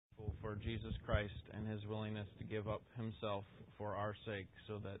for Jesus Christ and His willingness to give up Himself for our sake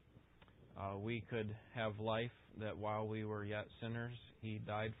so that we could have life, that while we were yet sinners, He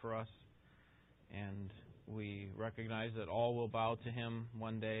died for us. And we recognize that all will bow to Him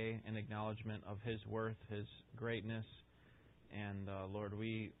one day in acknowledgement of His worth, His greatness. And Lord,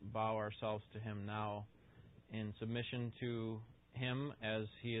 we bow ourselves to Him now in submission to Him as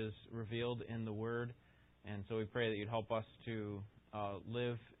He is revealed in the Word. And so we pray that You'd help us to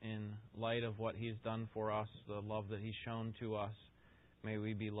live in light of what He's done for us, the love that He's shown to us. May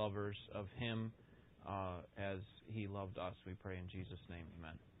we be lovers of Him as He loved us. We pray in Jesus' name.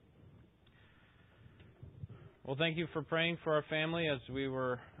 Amen. Well, thank you for praying for our family as we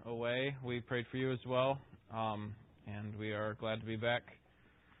were away. We prayed for you as well. And we are glad to be back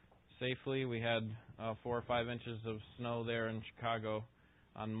safely. We had 4 or 5 inches of snow there in Chicago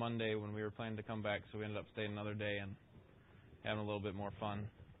on Monday when we were planning to come back, so we ended up staying another day and having a little bit more fun.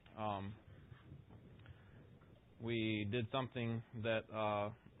 We did something that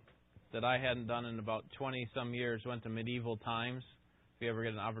I hadn't done in about 20-some years, went to medieval times. If you ever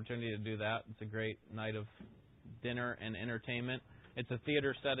get an opportunity to do that, it's a great night of dinner and entertainment. It's a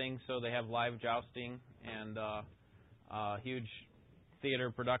theater setting, so they have live jousting and huge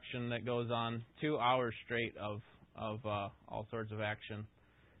theater production that goes on 2 hours straight of all sorts of action.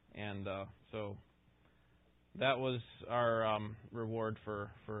 And so that was our reward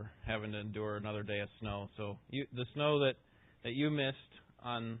for having to endure another day of snow. So the snow that you missed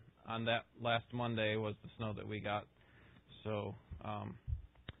on that last Monday was the snow that we got. So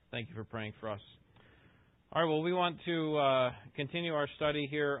thank you for praying for us. All right, well, we want to continue our study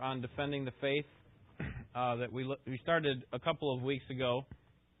here on defending the faith that we started a couple of weeks ago.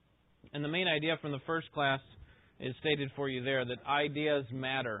 And the main idea from the first class is stated for you there, that ideas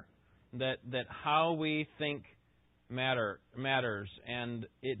matter, that how we think matters, and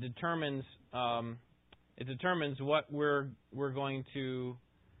it determines what we're going to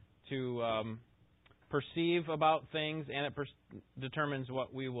perceive about things, and it determines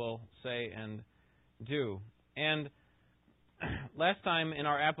what we will say and do. And last time in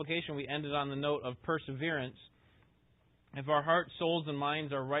our application we ended on the note of perseverance. If our hearts, souls, and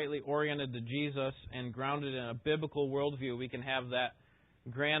minds are rightly oriented to Jesus and grounded in a biblical worldview, we can have that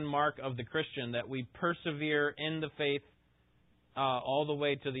grand mark of the Christian, that we persevere in the faith all the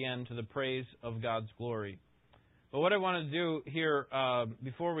way to the end, to the praise of God's glory. But what I want to do here,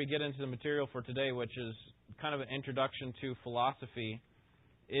 before we get into the material for today, which is kind of an introduction to philosophy,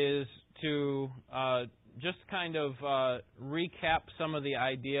 is to just kind of recap some of the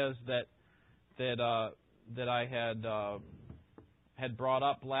ideas that I had brought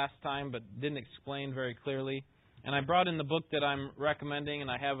up last time, but didn't explain very clearly. And I brought in the book that I'm recommending, and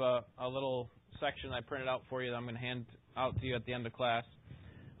I have a little section I printed out for you that I'm going to hand out to you at the end of class.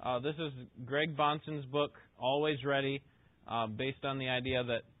 This is Greg Bonson's book, Always Ready, based on the idea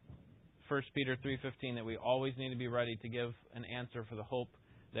that 1 Peter 3:15, that we always need to be ready to give an answer for the hope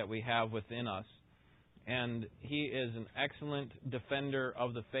that we have within us. And he is an excellent defender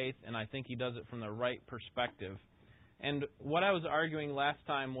of the faith, and I think he does it from the right perspective. And what I was arguing last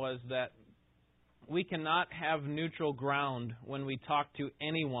time was that we cannot have neutral ground when we talk to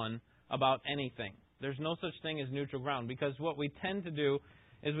anyone about anything. There's no such thing as neutral ground, because what we tend to do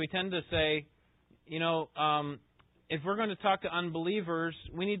is we tend to say, if we're going to talk to unbelievers,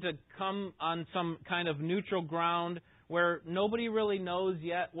 we need to come on some kind of neutral ground where nobody really knows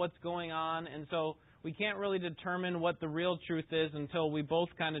yet what's going on, and so we can't really determine what the real truth is until we both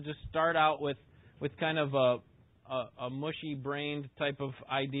kind of just start out with kind of a mushy-brained type of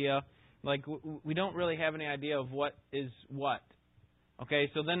idea. Like, we don't really have any idea of what is what. Okay,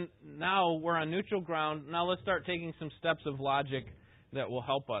 so then now we're on neutral ground. Now let's start taking some steps of logic that will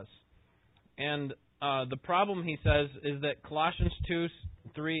help us. And the problem, he says, is that Colossians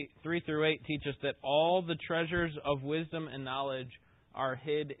 2:3-8 teach us that all the treasures of wisdom and knowledge are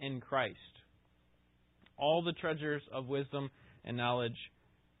hid in Christ. All the treasures of wisdom and knowledge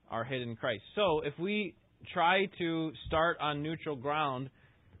are hid in Christ. So if we try to start on neutral ground,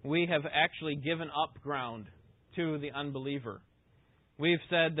 we have actually given up ground to the unbeliever. We've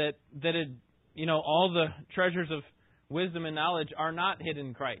said that all the treasures of wisdom and knowledge are not hid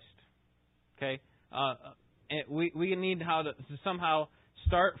in Christ. Okay, we need to somehow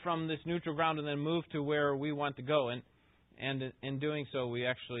start from this neutral ground and then move to where we want to go. And in doing so, we've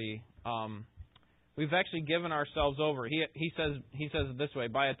actually given ourselves over. He says it this way: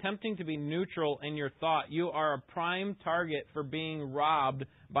 by attempting to be neutral in your thought, you are a prime target for being robbed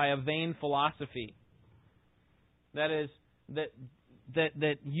by a vain philosophy. That is,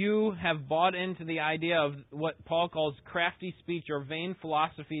 that you have bought into the idea of what Paul calls crafty speech or vain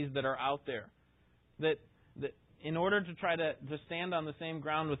philosophies that are out there. That in order to try to stand on the same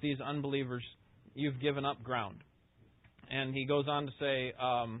ground with these unbelievers, you've given up ground. And he goes on to say,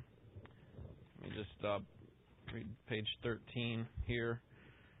 let me just read page 13 here.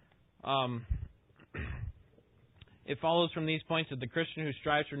 It follows from these points that the Christian who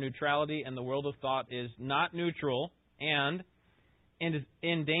strives for neutrality in the world of thought is not neutral and is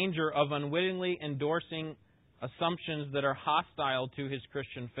in danger of unwittingly endorsing assumptions that are hostile to his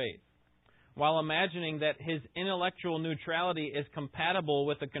Christian faith, while imagining that his intellectual neutrality is compatible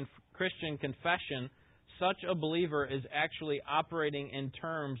with a Christian confession. Such a believer is actually operating in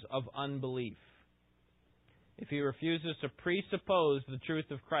terms of unbelief. If he refuses to presuppose the truth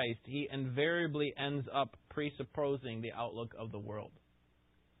of Christ, he invariably ends up presupposing the outlook of the world.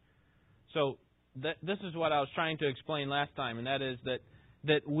 So this is what I was trying to explain last time, and that is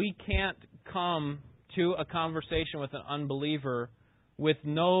that we can't come to a conversation with an unbeliever with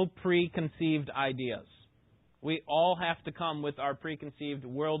no preconceived ideas. We all have to come with our preconceived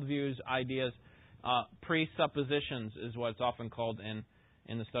worldviews, ideas. Presuppositions is what it's often called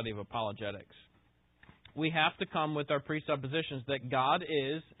in the study of apologetics. We have to come with our presuppositions that God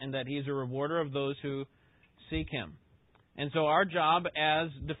is and that He is a rewarder of those who seek Him. And so our job as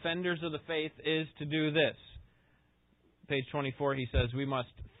defenders of the faith is to do this. Page 24, he says, we must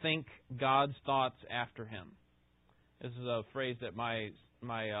think God's thoughts after Him. This is a phrase that my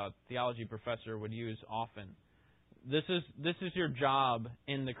theology professor would use often. This is your job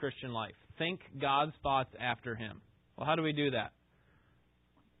in the Christian life. Think God's thoughts after Him. Well, how do we do that?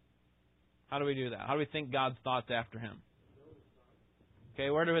 How do we do that? How do we think God's thoughts after Him? Okay,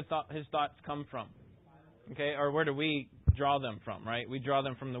 where do His thoughts come from? Okay, or where do we draw them from, right? We draw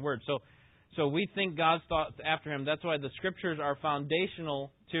them from the Word. So we think God's thoughts after Him. That's why the Scriptures are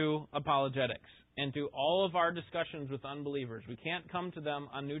foundational to apologetics and to all of our discussions with unbelievers. We can't come to them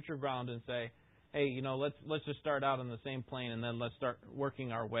on neutral ground and say, hey, let's just start out on the same plane and then let's start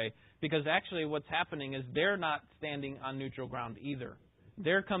working our way. Because actually what's happening is they're not standing on neutral ground either.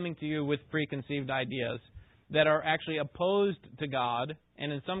 They're coming to you with preconceived ideas that are actually opposed to God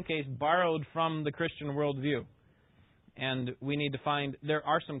and in some case borrowed from the Christian worldview. And we need to find, there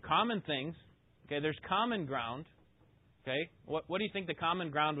are some common things. Okay, there's common ground. Okay, what do you think the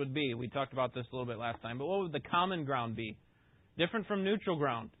common ground would be? We talked about this a little bit last time, but what would the common ground be? Different from neutral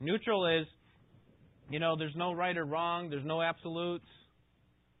ground. Neutral is, there's no right or wrong, there's no absolutes.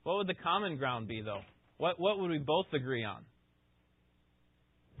 What would the common ground be, though? What would we both agree on?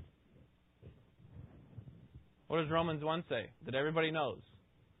 What does Romans 1 say? That everybody knows.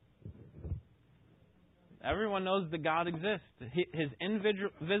 Everyone knows that God exists. His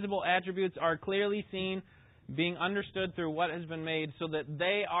invisible attributes are clearly seen, being understood through what has been made, so that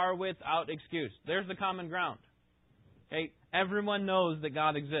they are without excuse. There's the common ground. Okay? Everyone knows that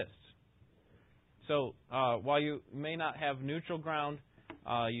God exists. So, while you may not have neutral ground,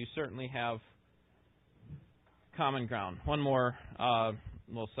 you certainly have common ground. One more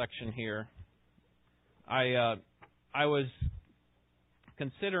little section here. I was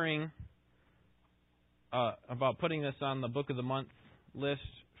considering about putting this on the Book of the Month list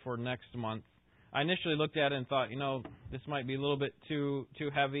for next month. I initially looked at it and thought, this might be a little bit too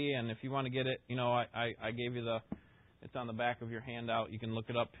heavy, and if you want to get it, I gave you it's on the back of your handout. You can look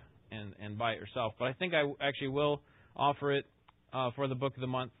it up and buy it yourself. But I think I actually will offer it for the Book of the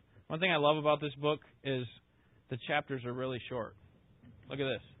Month. One thing I love about this book is the chapters are really short. Look at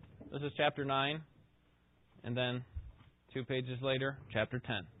this. This is chapter 9. And then 2 pages later, chapter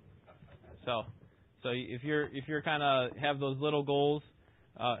 10. So if you're kind of have those little goals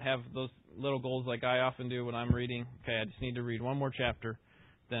like I often do when I'm reading. Okay, I just need to read one more chapter.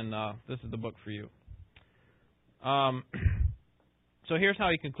 Then this is the book for you. So here's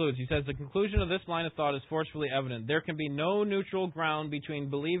how he concludes. He says, the conclusion of this line of thought is forcefully evident. There can be no neutral ground between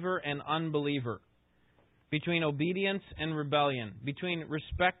believer and unbeliever, between obedience and rebellion, between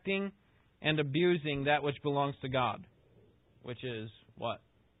respecting and abusing that which belongs to God, which is what?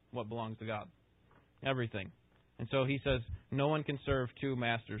 What belongs to God? Everything. And so he says, no one can serve two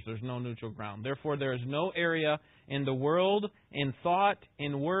masters. There's no neutral ground. Therefore, there is no area in the world, in thought,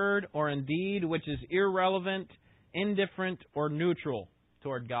 in word, or in deed, which is irrelevant, indifferent, or neutral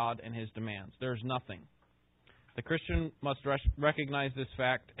toward God and His demands. There's nothing. The Christian must recognize this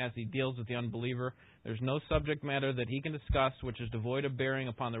fact as he deals with the unbeliever. There's no subject matter that he can discuss which is devoid of bearing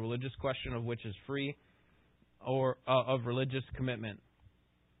upon the religious question of which is free or of religious commitment.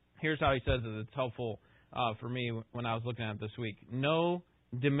 Here's how he says it. It's helpful for me when I was looking at it this week. No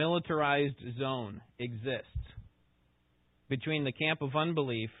demilitarized zone exists between the camp of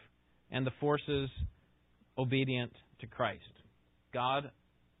unbelief and the forces obedient to Christ. God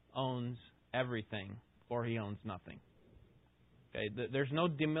owns everything, or He owns nothing. Okay? There's no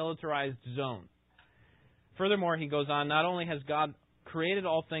demilitarized zone. Furthermore, he goes on, not only has God created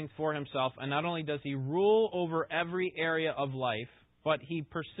all things for Himself, and not only does He rule over every area of life, but He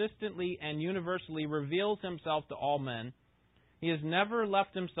persistently and universally reveals Himself to all men. He has never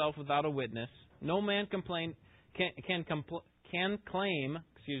left Himself without a witness. No man can claim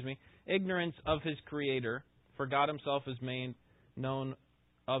ignorance of His Creator, for God Himself has made known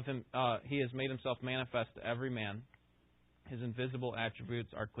of Him. He has made Himself manifest to every man. His invisible attributes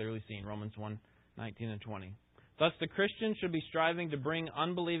are clearly seen. Romans 1:19 and 20. Thus, the Christian should be striving to bring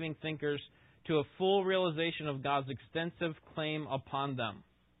unbelieving thinkers to a full realization of God's extensive claim upon them.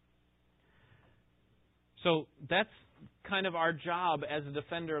 So that's kind of our job as a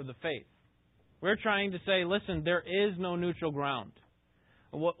defender of the faith. We're trying to say, listen, there is no neutral ground.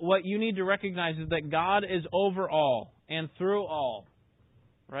 What you need to recognize is that God is over all and through all,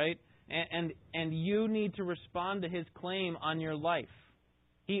 right? And you need to respond to His claim on your life.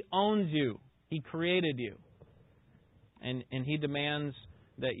 He owns you. He created you. And He demands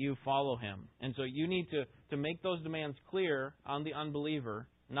that you follow Him. And so you need to make those demands clear on the unbeliever,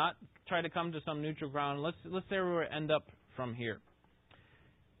 not try to come to some neutral ground. Let's say where we end up from here.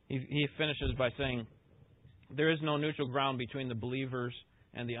 He finishes by saying, there is no neutral ground between the believers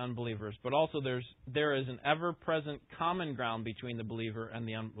and the unbelievers, but also there is an ever-present common ground between the believer and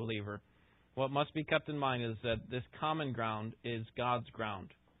the unbeliever. What must be kept in mind is that this common ground is God's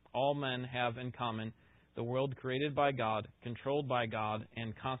ground. All men have in common the world created by God, controlled by God,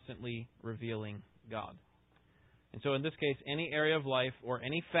 and constantly revealing God. And so in this case, any area of life or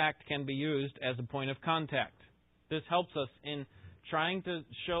any fact can be used as a point of contact. This helps us in trying to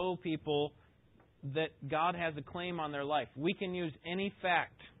show people that God has a claim on their life. We can use any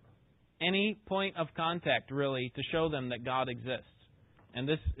fact, any point of contact, really, to show them that God exists. And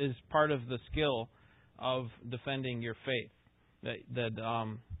this is part of the skill of defending your faith. That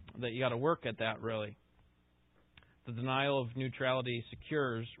you got to work at that, really. The denial of neutrality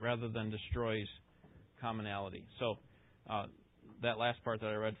secures rather than destroys commonality. So that last part that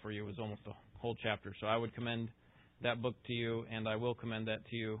I read for you was almost a whole chapter. So I would commend that book to you, and I will commend that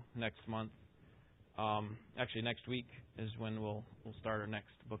to you next month. Actually, next week is when we'll start our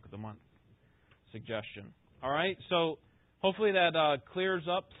next book of the month suggestion. All right, so hopefully that clears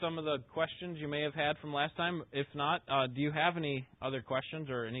up some of the questions you may have had from last time. If not, do you have any other questions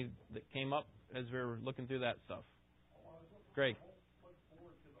or any that came up as we were looking through that stuff? Great.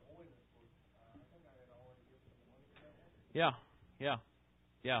 Yeah. Yeah.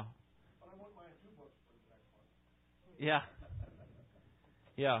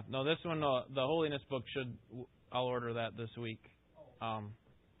 No, this one, the Holiness book I'll order that this week.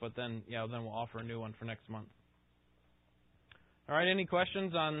 But then we'll offer a new one for next month. All right, any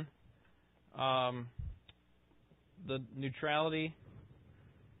questions on the neutrality,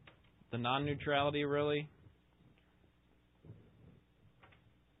 the non-neutrality, really,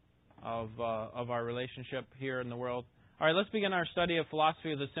 of our relationship here in the world? All right, let's begin our study of philosophy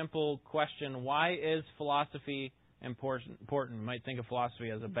with a simple question. Why is philosophy important? You might think of philosophy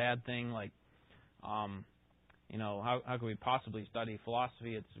as a bad thing, like, how could we possibly study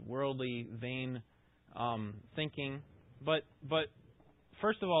philosophy? It's worldly, vain thinking. But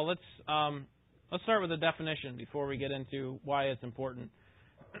first of all, let's start with a definition before we get into why it's important.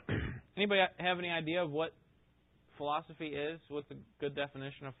 Anybody have any idea of what philosophy is? What's a good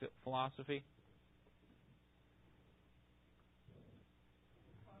definition of philosophy?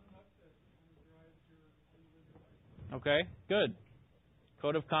 Okay, good.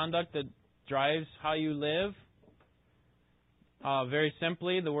 Code of conduct that drives how you live. Very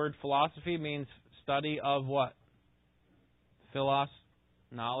simply, the word philosophy means study of what? Philos,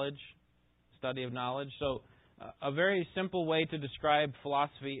 knowledge, study of knowledge. So, a very simple way to describe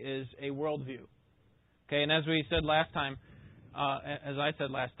philosophy is a worldview. Okay, and as we said last time, as I said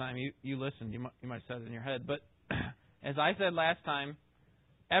last time, you listened. You might have said it in your head, but as I said last time,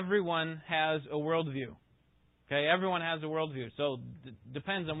 everyone has a worldview. Okay, everyone has a worldview. So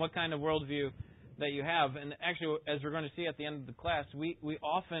depends on what kind of worldview that you have. And actually, as we're going to see at the end of the class, we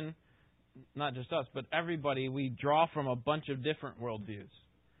often, not just us, but everybody, we draw from a bunch of different worldviews.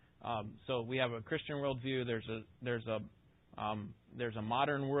 So we have a Christian worldview. There's a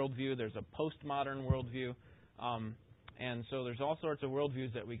modern worldview. There's a postmodern worldview. And so there's all sorts of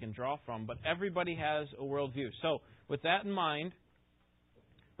worldviews that we can draw from. But everybody has a worldview. So with that in mind,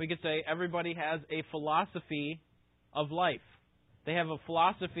 we could say everybody has a philosophy of life. They have a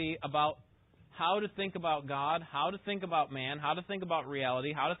philosophy about how to think about God, how to think about man, how to think about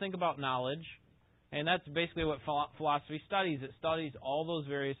reality, how to think about knowledge. And that's basically what philosophy studies. It studies all those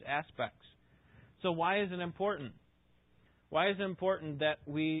various aspects. So why is it important? Why is it important that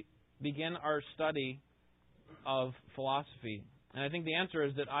we begin our study of philosophy? And I think the answer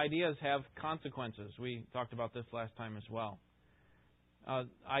is that ideas have consequences. We talked about this last time as well.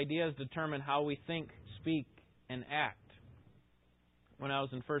 Ideas determine how we think, speak, and act. When I was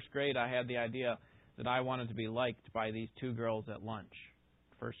in first grade, I had the idea that I wanted to be liked by these two girls at lunch.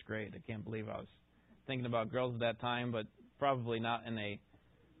 First grade. I can't believe I was thinking about girls at that time, but probably not in a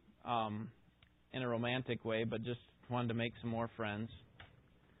romantic way, but just wanted to make some more friends.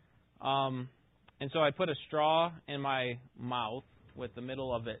 And so I put a straw in my mouth with the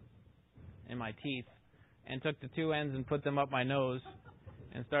middle of it in my teeth and took the two ends and put them up my nose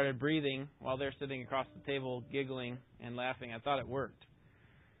and started breathing while they're sitting across the table giggling and laughing. I thought it worked.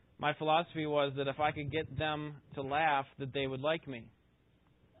 My philosophy was that if I could get them to laugh, that they would like me.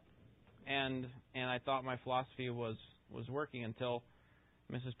 And I thought my philosophy was working until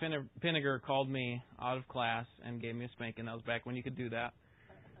Mrs. Pinniger called me out of class and gave me a spanking. That was back when you could do that.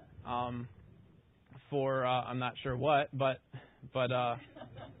 For I'm not sure what, but got a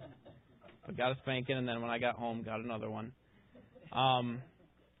spanking, and then when I got home, got another one.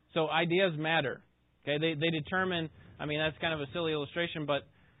 So ideas matter. Okay, they determine. I mean, that's kind of a silly illustration, but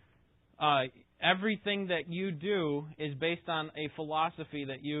everything that you do is based on a philosophy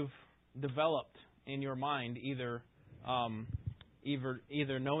that you've developed in your mind, either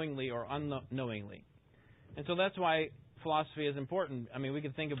knowingly or unknowingly. And so that's why philosophy is important. I mean, we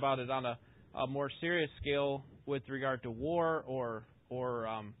can think about it on a more serious scale with regard to war or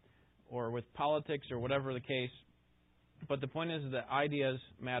with politics or whatever the case. But the point is that ideas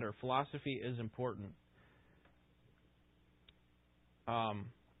matter. Philosophy is important.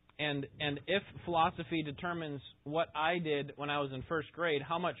 And if philosophy determines what I did when I was in first grade,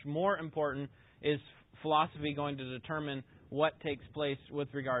 how much more important is philosophy going to determine what takes place with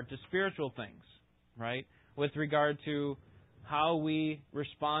regard to spiritual things, right? With regard to how we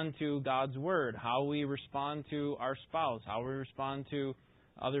respond to God's Word, how we respond to our spouse, how we respond to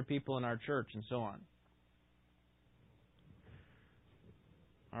other people in our church, and so on.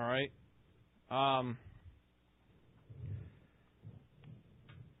 All right. All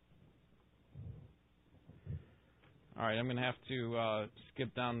right, I'm going to have to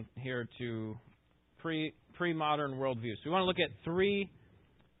skip down here to pre-modern worldviews. So we want to look at three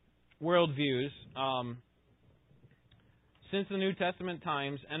worldviews. Since the New Testament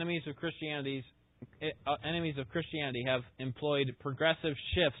times, enemies of Christianity have employed progressive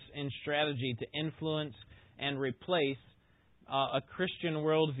shifts in strategy to influence and replace a Christian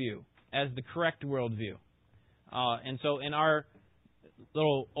worldview as the correct worldview. And so in our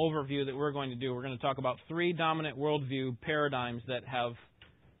little overview that we're going to do, we're going to talk about three dominant worldview paradigms that have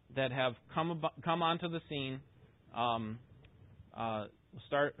come onto the scene. We'll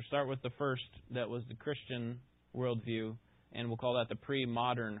start with the first, that was the Christian worldview, and we'll call that the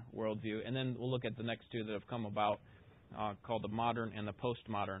pre-modern worldview. And then we'll look at the next two that have come about, called the modern and the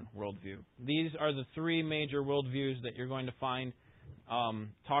postmodern worldview. These are the three major worldviews that you're going to find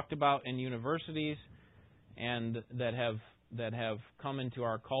talked about in universities and that have come into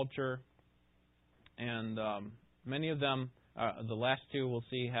our culture. And many of them, the last two we'll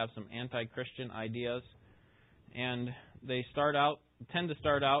see, have some anti-Christian ideas. And they tend to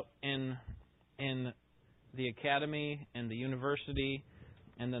start out in the academy and the university,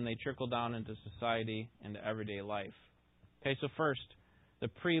 and then they trickle down into society and everyday life. Okay, so first, the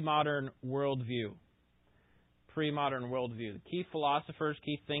pre-modern worldview. Pre-modern worldview. The key philosophers,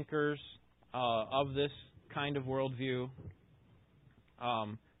 key thinkers of this kind of worldview,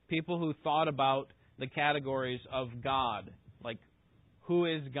 people who thought about the categories of God, like who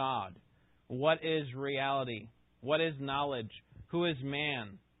is God? What is reality? What is knowledge? Who is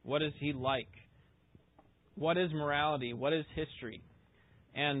man? What is he like? What is morality? What is history?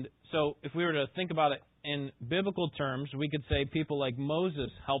 And so if we were to think about it in biblical terms, we could say people like Moses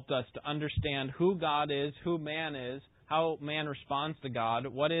helped us to understand who God is, who man is, how man responds to God,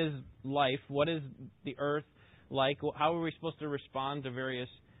 what is life, what is the earth like, how are we supposed to respond to various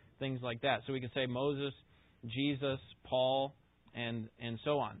things like that. So we could say Moses, Jesus, Paul, and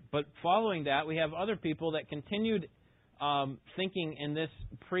so on. But following that, we have other people that continued thinking in this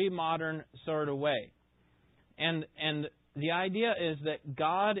pre-modern sort of way. And the idea is that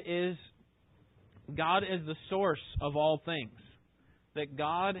God is the source of all things. That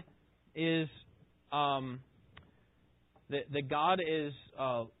God is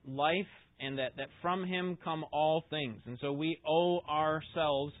life and that from Him come all things. And so we owe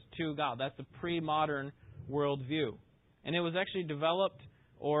ourselves to God. That's a pre-modern worldview. And it was actually developed,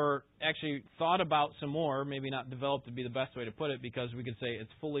 or actually thought about some more, maybe not developed would be the best way to put it, because we could say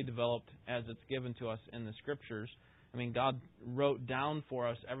it's fully developed as it's given to us in the Scriptures. I mean, God wrote down for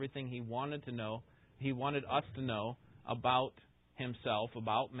us everything He wanted to know. He wanted us to know about Himself,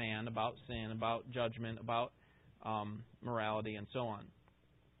 about man, about sin, about judgment, about morality, and so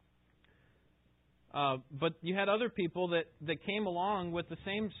on. But you had other people that came along with the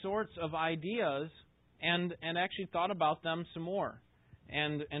same sorts of ideas and actually thought about them some more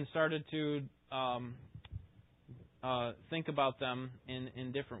and started to think about them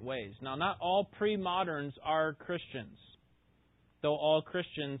in different ways. Now, not all pre-moderns are Christians, though all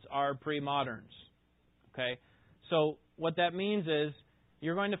Christians are pre-moderns. Okay? So what that means is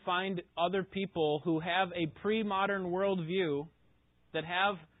you're going to find other people who have a pre-modern worldview that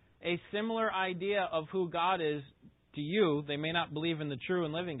have a similar idea of who God is to you. They may not believe in the true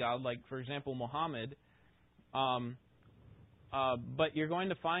and living God, like, for example, Muhammad. But you're going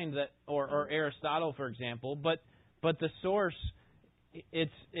to find that, or Aristotle, for example. But the source,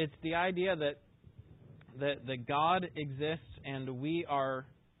 it's the idea that God exists and we are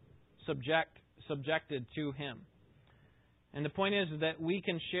subjected to Him. And the point is that we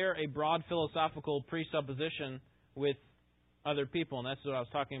can share a broad philosophical presupposition with other people, and that's what I was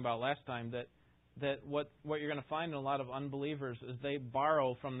talking about last time, that what you're going to find in a lot of unbelievers is they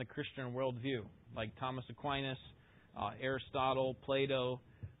borrow from the Christian worldview, like Thomas Aquinas, Aristotle, Plato,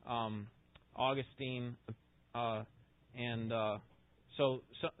 Augustine, and so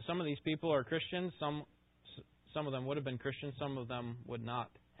some of these people are Christians. Some of them would have been Christians. Some of them would not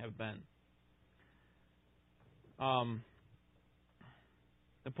have been.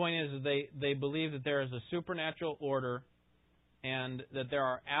 The point is that they believe that there is a supernatural order and that there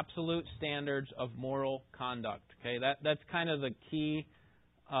are absolute standards of moral conduct. Okay, that's kind of the key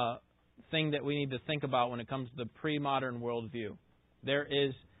thing that we need to think about when it comes to the pre-modern worldview. There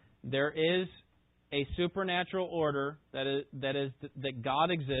is a supernatural order that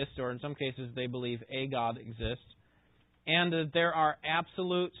God exists, or in some cases they believe a God exists, and that there are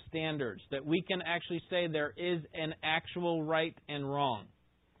absolute standards, that we can actually say there is an actual right and wrong.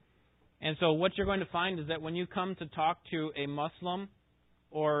 And so what you're going to find is that when you come to talk to a Muslim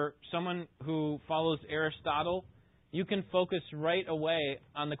or someone who follows Aristotle, you can focus right away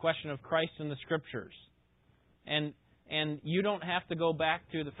on the question of Christ in the Scriptures. And you don't have to go back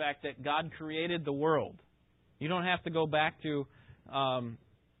to the fact that God created the world. You don't have to go back to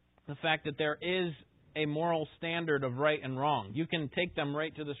the fact that there is a moral standard of right and wrong. You can take them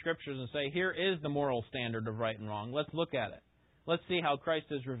right to the Scriptures and say, here is the moral standard of right and wrong. Let's look at it. Let's see how Christ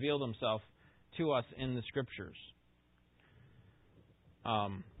has revealed Himself to us in the Scriptures.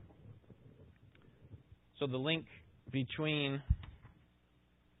 So the link between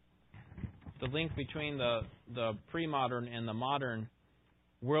the pre-modern and the modern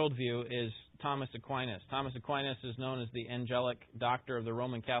worldview is Thomas Aquinas. Thomas Aquinas is known as the angelic doctor of the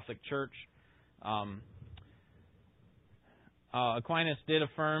Roman Catholic Church. Aquinas did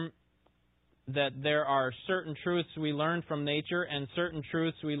affirm that there are certain truths we learn from nature and certain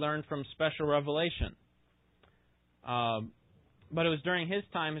truths we learn from special revelation. But it was during his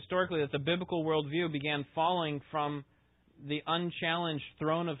time, historically, that the biblical worldview began falling from the unchallenged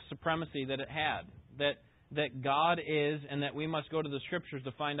throne of supremacy that it had. That God is, and that we must go to the Scriptures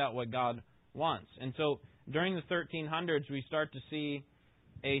to find out what God wants. And so during the 1300s, we start to see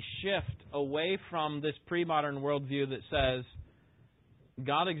a shift away from this pre-modern worldview that says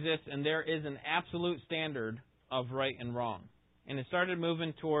God exists and there is an absolute standard of right and wrong. And it started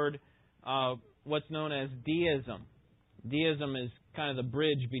moving toward what's known as deism. Deism is kind of the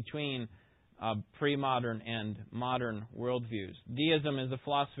bridge between pre-modern and modern worldviews. Deism is a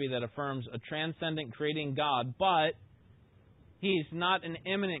philosophy that affirms a transcendent creating God, but He's not an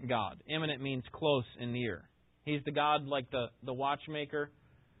immanent God. Immanent means close and near. He's the God like the watchmaker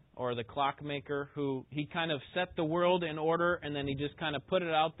or the clockmaker who He kind of set the world in order and then He just kind of put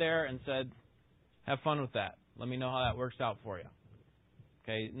it out there and said, have fun with that. Let me know how that works out for you.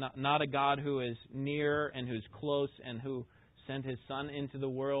 Okay, not a God who is near and who's close and who sent His Son into the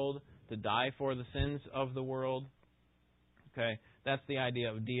world to die for the sins of the world. Okay, that's the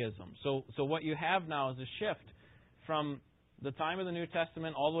idea of deism. So what you have now is a shift from the time of the New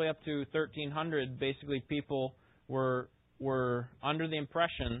Testament all the way up to 1300. Basically, people were under the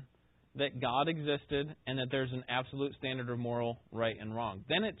impression that God existed and that there's an absolute standard of moral right and wrong.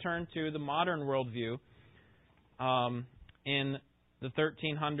 Then it turned to the modern worldview in the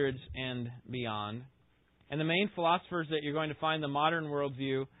 1300s and beyond. And the main philosophers that you're going to find in the modern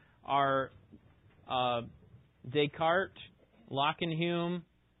worldview are Descartes, Locke and Hume,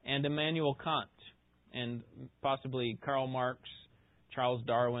 and Immanuel Kant, and possibly Karl Marx, Charles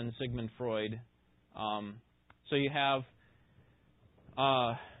Darwin, Sigmund Freud. So you have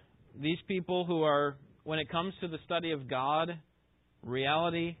these people who are, when it comes to the study of God,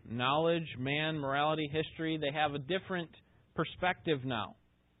 reality, knowledge, man, morality, history, they have a different perspective now.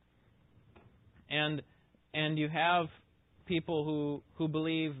 And you have people who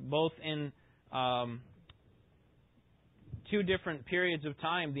believe both in two different periods of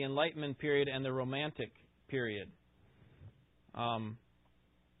time, the Enlightenment period and the Romantic period. And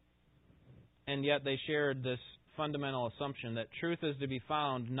yet they shared this fundamental assumption that truth is to be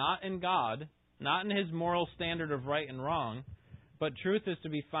found not in God, not in His moral standard of right and wrong, but truth is to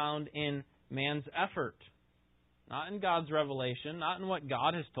be found in man's effort. Not in God's revelation, not in what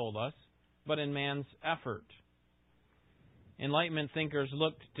God has told us, but in man's effort. Enlightenment thinkers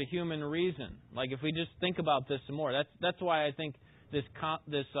looked to human reason. Like if we just think about this some more, that's why I think this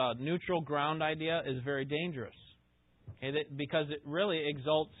neutral ground idea is very dangerous. Okay, because it really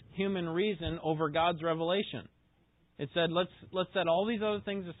exalts human reason over God's revelation. It said, let's set all these other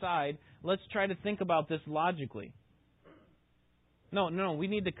things aside. Let's try to think about this logically. No, we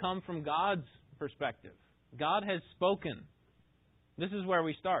need to come from God's perspective. God has spoken. This is where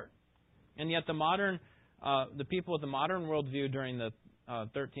we start. And yet the people with the modern worldview during the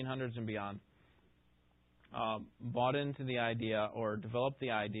 1300s and beyond bought into the idea or developed the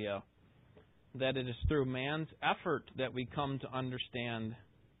idea that it is through man's effort that we come to understand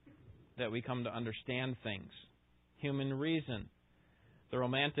things. Human reason. The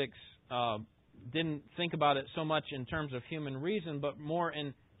Romantics didn't think about it so much in terms of human reason, but more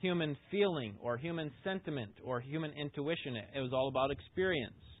in human feeling or human sentiment or human intuition. It was all about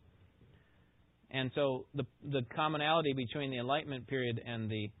experience. And so the commonality between the Enlightenment period and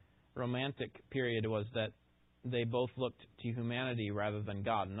the Romantic period was that they both looked to humanity rather than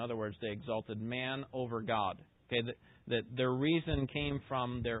God. In other words, they exalted man over God. Okay, that their reason came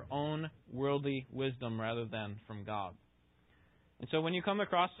from their own worldly wisdom rather than from God. And so when you come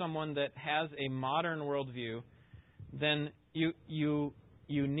across someone that has a modern worldview, then you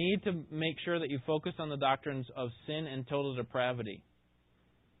need to make sure that you focus on the doctrines of sin and total depravity,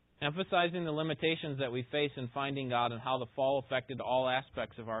 emphasizing the limitations that we face in finding God and how the fall affected all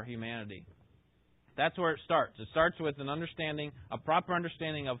aspects of our humanity. That's where it starts. It starts with a proper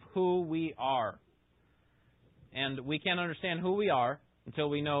understanding of who we are. And we can't understand who we are until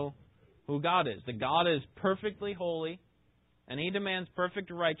we know who God is. That God is perfectly holy, and He demands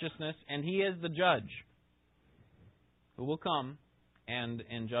perfect righteousness, and He is the judge who will come and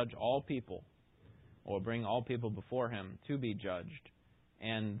judge all people, or bring all people before Him to be judged.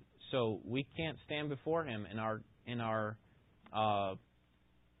 And so we can't stand before Him in our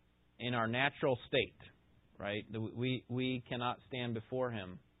natural state, right? We cannot stand before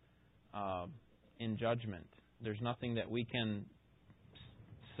Him in judgment. There's nothing that we can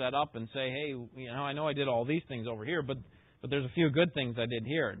set up and say, hey, I know I did all these things over here, but there's a few good things I did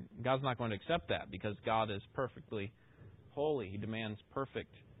here. God's not going to accept that because God is perfectly holy. He demands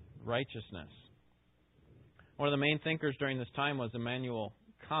perfect righteousness. One of the main thinkers during this time was Immanuel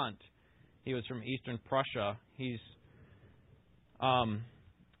Kant. He was from Eastern Prussia. He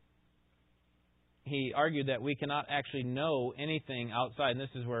argued that we cannot actually know anything outside, and this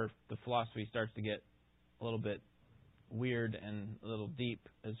is where the philosophy starts to get a little bit weird and a little deep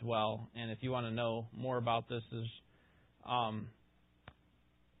as well. And if you want to know more about this, there's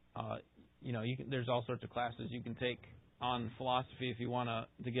all sorts of classes you can take on philosophy if you want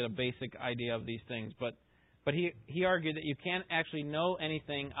to get a basic idea of these things. But he argued that you can't actually know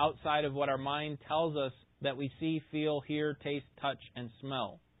anything outside of what our mind tells us that we see, feel, hear, taste, touch, and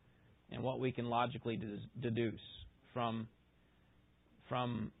smell, and what we can logically deduce from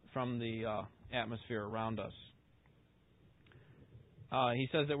the atmosphere around us. He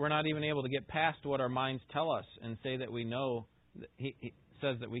says that we're not even able to get past what our minds tell us and say that we know. He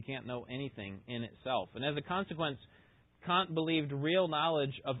says that we can't know anything in itself. And as a consequence, Kant believed real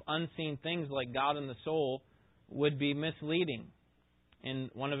knowledge of unseen things like God and the soul would be misleading. In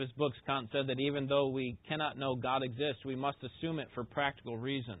one of his books, Kant said that even though we cannot know God exists, we must assume it for practical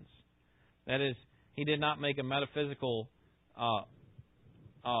reasons. That is, he did not make a metaphysical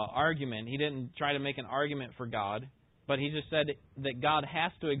argument. He didn't try to make an argument for God, but he just said that God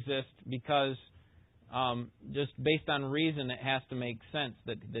has to exist because just based on reason it has to make sense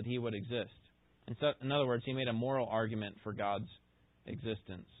that He would exist. And so, in other words, he made a moral argument for God's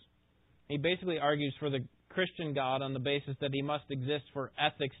existence. He basically argues for the Christian God on the basis that He must exist for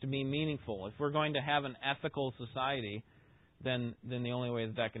ethics to be meaningful. If we're going to have an ethical society, then the only way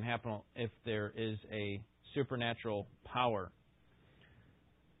that can happen if there is a supernatural power.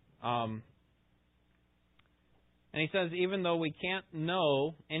 And he says, even though we can't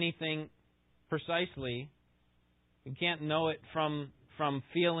know anything precisely, we can't know it from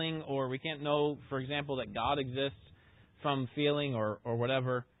feeling, or we can't know, for example, that God exists from feeling or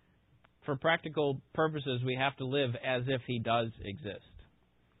whatever. For practical purposes, we have to live as if He does exist.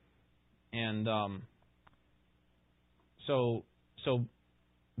 And so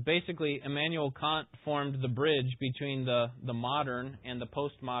basically, Immanuel Kant formed the bridge between the modern and the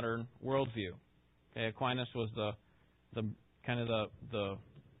postmodern worldview. Okay, Aquinas was the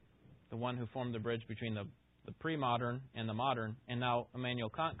one who formed the bridge between the pre-modern and the modern, and now Immanuel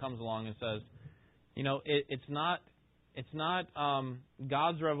Kant comes along and says, it's not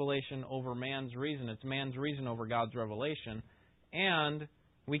God's revelation over man's reason; it's man's reason over God's revelation, and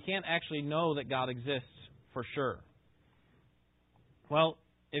we can't actually know that God exists for sure. Well,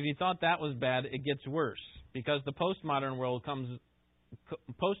 if you thought that was bad, it gets worse, because the postmodern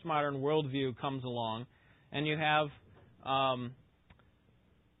worldview comes along, and you have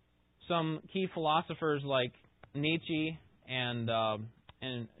some key philosophers like Nietzsche and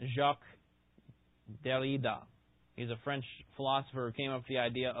Jacques Derrida. He's a French philosopher who came up with the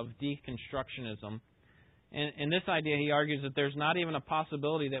idea of deconstructionism. And in this idea, he argues that there's not even a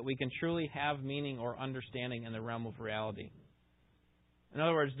possibility that we can truly have meaning or understanding in the realm of reality. In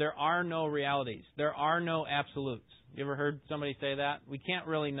other words, there are no realities. There are no absolutes. You ever heard somebody say that? We can't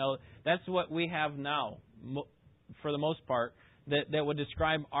really know. That's what we have now, for the most part, that would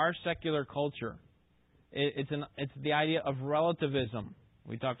describe our secular culture. It's the idea of relativism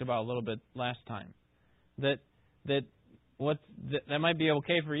we talked about a little bit last time. That might be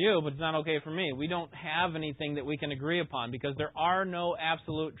okay for you, but it's not okay for me. We don't have anything that we can agree upon because there are no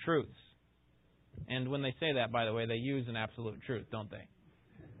absolute truths. And when they say that, by the way, they use an absolute truth, don't they?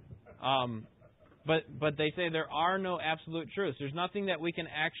 But they say there are no absolute truths. There's nothing that we can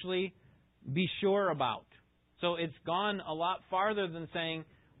actually be sure about. So it's gone a lot farther than saying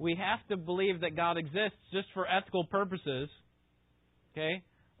we have to believe that God exists just for ethical purposes, okay,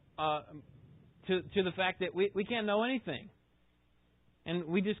 to the fact that we can't know anything. And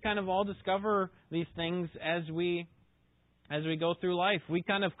we just kind of all discover these things as we go through life. We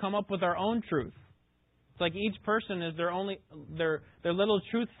kind of come up with our own truth. It's like each person is their little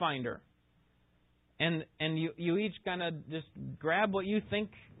truth finder. And you each kind of just grab what you think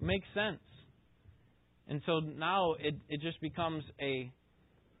makes sense. And so now it just becomes a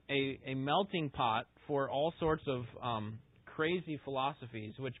melting pot for all sorts of crazy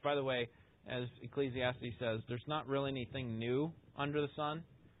philosophies, which, by the way, as Ecclesiastes says, there's not really anything new under the sun.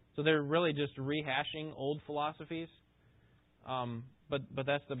 So they're really just rehashing old philosophies. But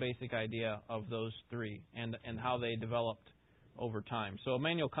that's the basic idea of those three and how they developed over time. So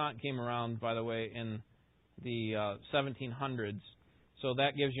Immanuel Kant came around, by the way, in the 1700s. So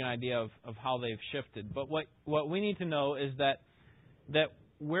that gives you an idea of how they've shifted. But what we need to know is that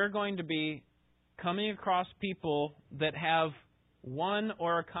we're going to be coming across people that have one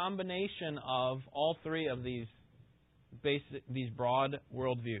or a combination of all three of these broad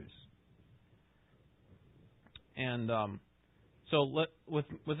worldviews. And so with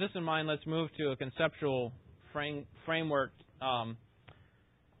this in mind, let's move to a conceptual framework so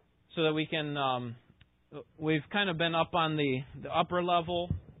that we can... We've kind of been up on the upper level,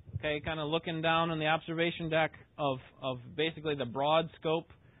 okay, kind of looking down on the observation deck of basically the broad scope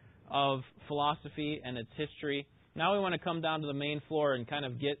of philosophy and its history. Now we want to come down to the main floor and kind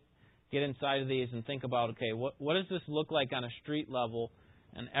of get inside of these and think about, okay, what does this look like on a street level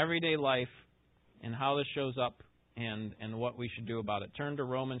and everyday life, and how this shows up and what we should do about it. Turn to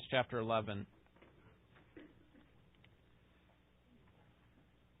Romans chapter 11.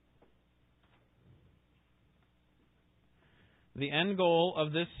 The end goal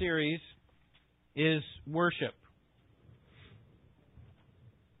of this series is worship.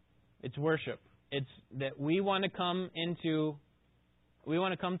 It's worship. It's that we want to come to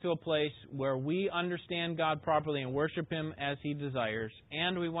a place where we understand God properly and worship Him as He desires,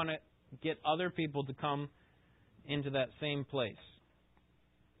 and we want to get other people to come into that same place.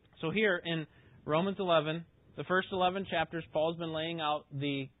 So here in Romans 11, the first 11 chapters, Paul's been laying out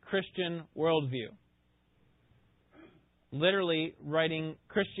the Christian worldview. Literally writing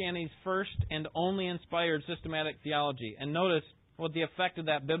Christianity's first and only inspired systematic theology. And notice what the effect of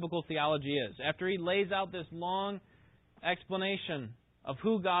that biblical theology is. After he lays out this long explanation of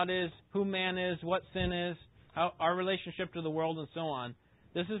who God is, who man is, what sin is, how our relationship to the world, and so on,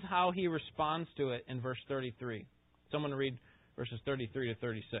 this is how he responds to it in verse 33. Someone read verses 33 to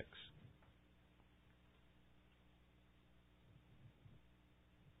 36.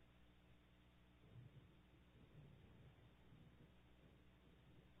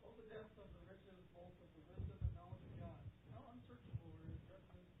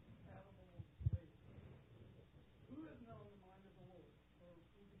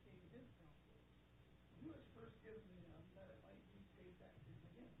 given to him, that it might be paid back to him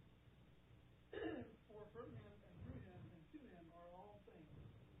again. For from him and through him and to him are all things.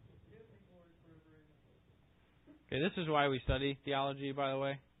 To him be glory forever. Amen. Okay, this is why we study theology, by the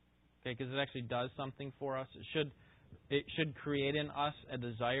way. Okay, because it actually does something for us. It should create in us a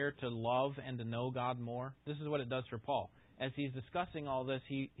desire to love and to know God more. This is what it does for Paul. As he's discussing all this,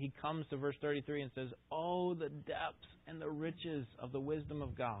 he comes to verse 33 and says, "Oh, the depths and the riches of the wisdom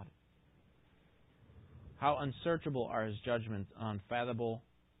of God. How unsearchable are His judgments, unfathomable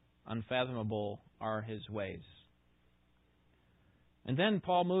are His ways." And then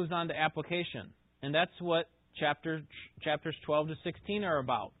Paul moves on to application. And that's what chapters 12 to 16 are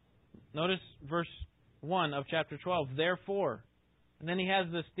about. Notice verse 1 of chapter 12, therefore. And then he has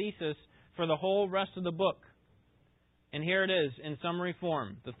this thesis for the whole rest of the book. And here it is in summary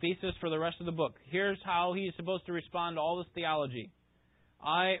form, the thesis for the rest of the book. Here's how he is supposed to respond to all this theology.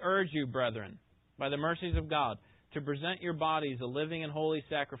 I urge you, brethren, by the mercies of God, to present your bodies a living and holy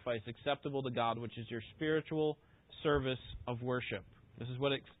sacrifice acceptable to God, which is your spiritual service of worship. This is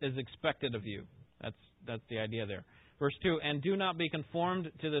what is expected of you. That's the idea there. Verse 2, and do not be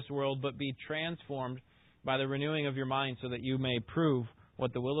conformed to this world, but be transformed by the renewing of your mind, so that you may prove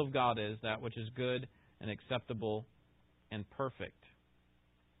what the will of God is, that which is good and acceptable and perfect.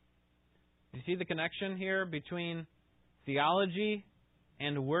 You see the connection here between theology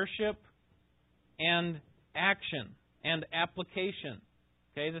and worship and action and application.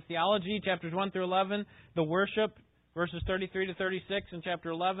 Okay, the theology, chapters 1 through 11, the worship, verses 33 to 36 in chapter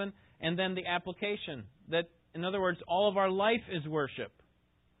 11, and then the application. That, in other words, all of our life is worship.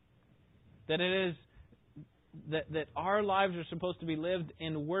 That it is that our lives are supposed to be lived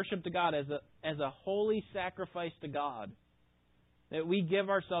in worship to God as a holy sacrifice to God. That we give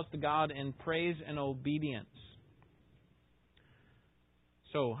ourselves to God in praise and obedience.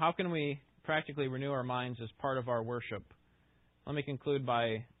 So, how can we practically renew our minds as part of our worship? Let me conclude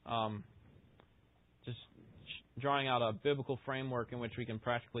by just drawing out a biblical framework in which we can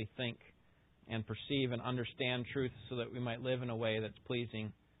practically think and perceive and understand truth so that we might live in a way that's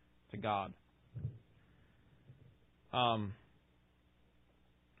pleasing to God.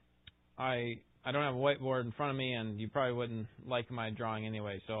 I don't have a whiteboard in front of me, and you probably wouldn't like my drawing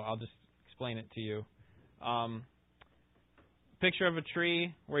anyway, so I'll just explain it to you. Picture of a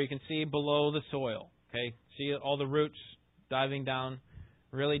tree where you can see below the soil. Okay, see all the roots diving down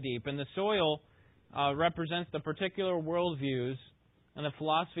really deep. And the soil represents the particular worldviews and the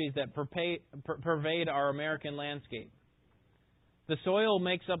philosophies that pervade our American landscape. The soil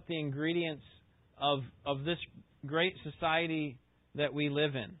makes up the ingredients of this great society that we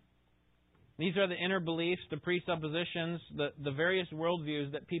live in. These are the inner beliefs, the presuppositions, the various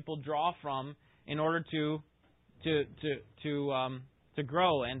worldviews that people draw from in order to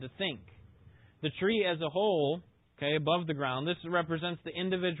grow and to think. The tree as a whole, okay, above the ground, this represents the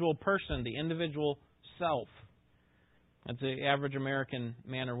individual person, the individual self. That's the average American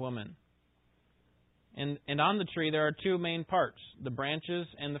man or woman. And on the tree there are two main parts, the branches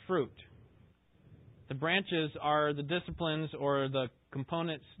and the fruit. The branches are the disciplines or the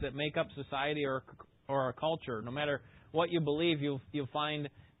components that make up society or our culture. No matter what you believe, you'll find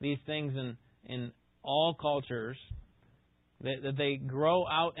these things in all cultures, that they grow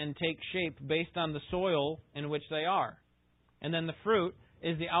out and take shape based on the soil in which they are. And then the fruit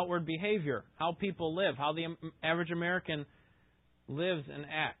is the outward behavior, how people live, how the average American lives and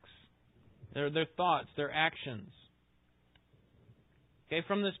acts, their thoughts, their actions. Okay,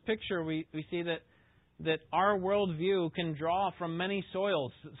 from this picture we see that our worldview can draw from many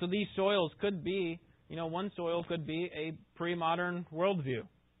soils. So these soils could be, one soil could be a pre-modern worldview.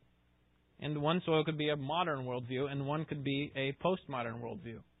 And one soil could be a modern worldview, and one could be a postmodern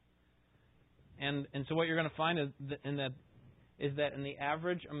worldview. And so what you're going to find is that in the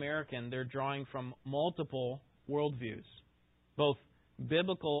average American, they're drawing from multiple worldviews, both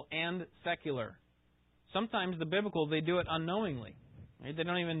biblical and secular. Sometimes the biblical, they do it unknowingly. Right? They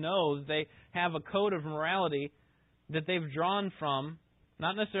don't even know that they have a code of morality that they've drawn from,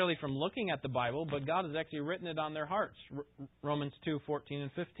 not necessarily from looking at the Bible, but God has actually written it on their hearts. Romans 2:14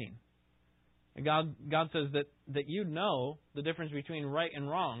 and 15. God says that you know the difference between right and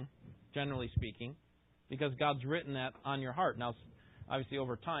wrong, generally speaking, because God's written that on your heart. Now, obviously,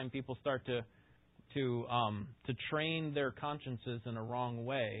 over time, people start to train their consciences in a wrong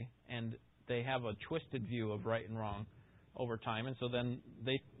way, and they have a twisted view of right and wrong over time, and so then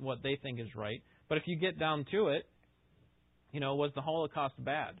what they think is right. But if you get down to it, was the Holocaust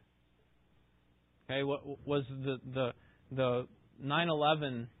bad? Okay, what was the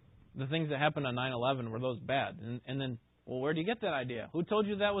 9/11? The things that happened on 9/11, were those bad? And then, where do you get that idea? Who told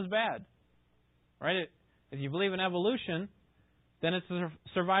you that was bad? Right? If you believe in evolution, then it's the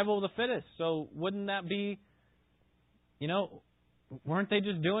survival of the fittest. So wouldn't that be, weren't they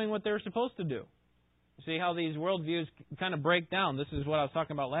just doing what they were supposed to do? See how these worldviews kind of break down. This is what I was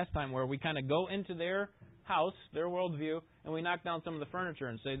talking about last time, where we kind of go into their house, their worldview, and we knock down some of the furniture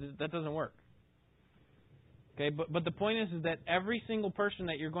and say that doesn't work. Okay, but the point is that every single person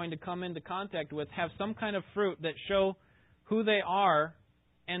that you're going to come into contact with have some kind of fruit that show who they are,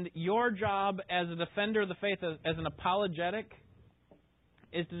 and your job as a defender of the faith, as an apologetic,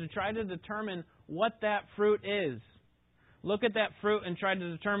 is to try to determine what that fruit is. Look at that fruit and try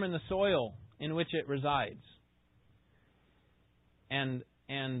to determine the soil in which it resides.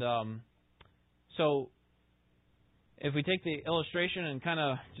 So if we take the illustration and kind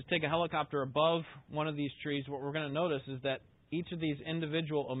of just take a helicopter above one of these trees, what we're going to notice is that each of these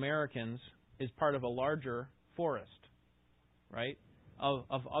individual Americans is part of a larger forest, right, of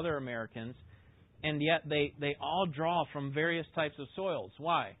other Americans, and yet they all draw from various types of soils.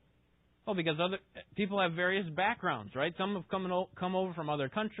 Why? Well, because other people have various backgrounds, right? Some have come over from other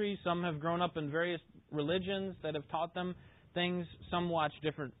countries. Some have grown up in various religions that have taught them things. Some watch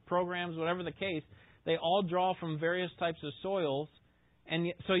different programs, whatever the case. They all draw from various types of soils, and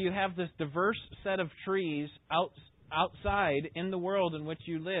so you have this diverse set of trees outside in the world in which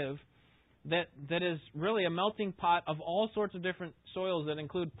you live that is really a melting pot of all sorts of different soils that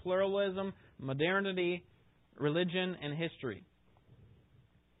include pluralism, modernity, religion, and history.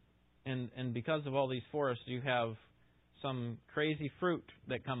 And because of all these forests, you have some crazy fruit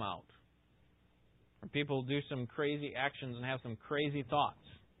that come out. Or people do some crazy actions and have some crazy thoughts.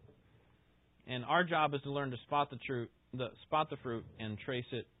 And our job is to learn to spot the fruit and trace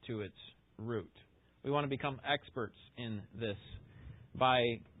it to its root. We want to become experts in this by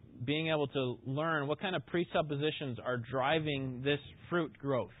being able to learn what kind of presuppositions are driving this fruit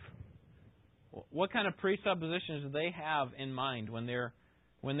growth. What kind of presuppositions do they have in mind when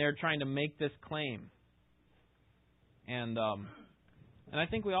they're trying to make this claim? And I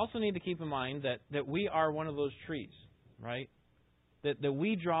think we also need to keep in mind that we are one of those trees, right? That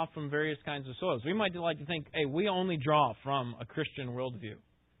we draw from various kinds of soils. We might like to think, hey, we only draw from a Christian worldview.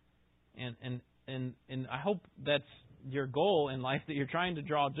 And I hope that's your goal in life, that you're trying to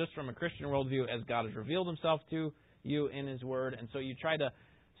draw just from a Christian worldview as God has revealed Himself to you in His Word. And so you try to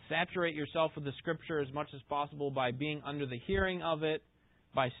saturate yourself with the Scripture as much as possible by being under the hearing of it,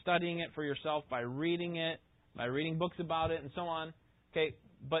 by studying it for yourself, by reading it, by reading books about it, and so on. Okay,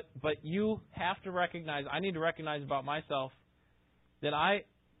 but you have to recognize, I need to recognize about myself, that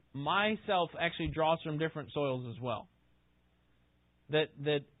myself actually draws from different soils as well. That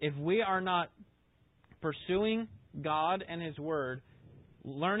if we are not pursuing God and His Word,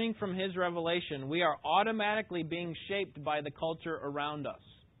 learning from His revelation, we are automatically being shaped by the culture around us.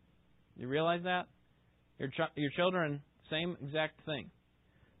 You realize that? Your children, same exact thing.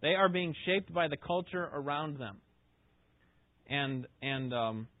 They are being shaped by the culture around them. And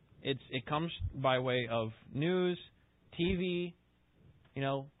it comes by way of news, TV,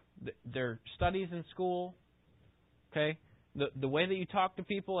 their studies in school, okay? The way that you talk to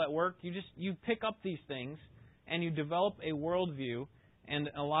people at work, you pick up these things and you develop a worldview, and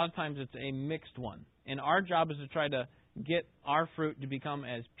a lot of times it's a mixed one. And our job is to try to get our fruit to become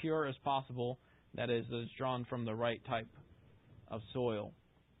as pure as possible, that is drawn from the right type of soil.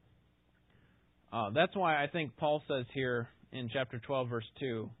 That's why I think Paul says here in chapter 12, verse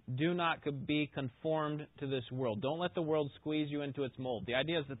 2, do not be conformed to this world. Don't let the world squeeze you into its mold. The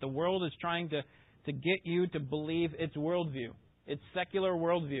idea is that the world is trying to get you to believe its worldview, its secular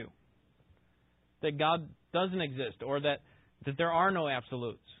worldview, that God doesn't exist, or that there are no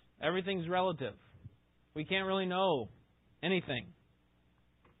absolutes. Everything's relative. We can't really know anything.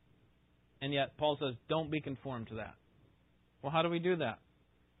 And yet Paul says, don't be conformed to that. Well, how do we do that?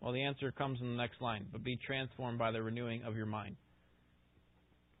 Well, the answer comes in the next line, but be transformed by the renewing of your mind.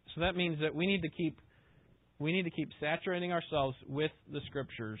 So that means that we need to keep saturating ourselves with the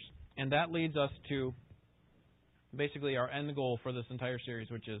Scriptures, and that leads us to basically our end goal for this entire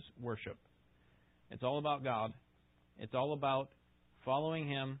series, which is worship. It's all about God. It's all about following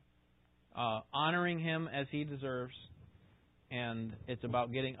Him, honoring Him as He deserves, and it's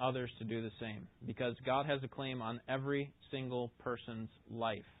about getting others to do the same. Because God has a claim on every single person's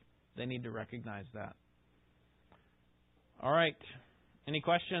life. They need to recognize that. All right. Any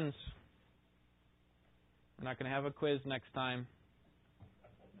questions? We're not going to have a quiz next time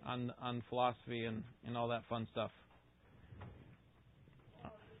on philosophy and all that fun stuff.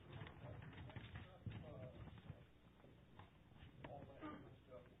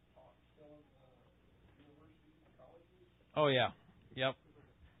 Oh, yeah. Yep.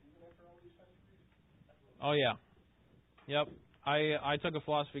 Oh yeah. Yep. I took a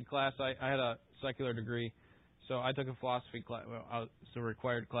philosophy class. I had a secular degree, so I took a philosophy class. Well, it's a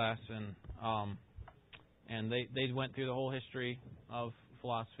required class, and they went through the whole history of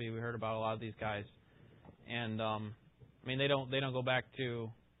philosophy. We heard about a lot of these guys, and I mean they don't go back to.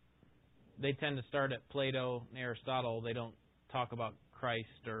 They tend to start at Plato and Aristotle. They don't talk about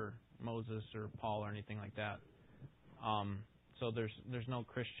Christ or Moses or Paul or anything like that. So there's no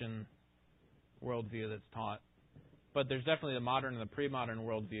Christian worldview that's taught, but there's definitely the modern and the pre-modern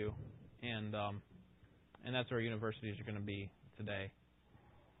worldview, and that's where universities are going to be today.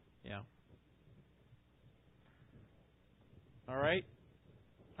 Yeah. All right.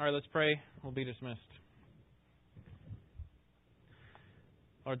 Let's pray. We'll be dismissed.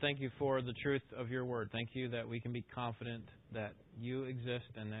 Lord, thank you for the truth of your word. Thank you that we can be confident that you exist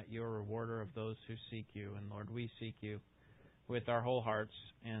and that you're a rewarder of those who seek you. And Lord, we seek you with our whole hearts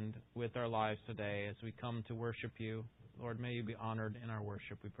and with our lives today as we come to worship you. Lord, may you be honored in our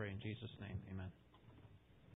worship. We pray in Jesus' name. Amen.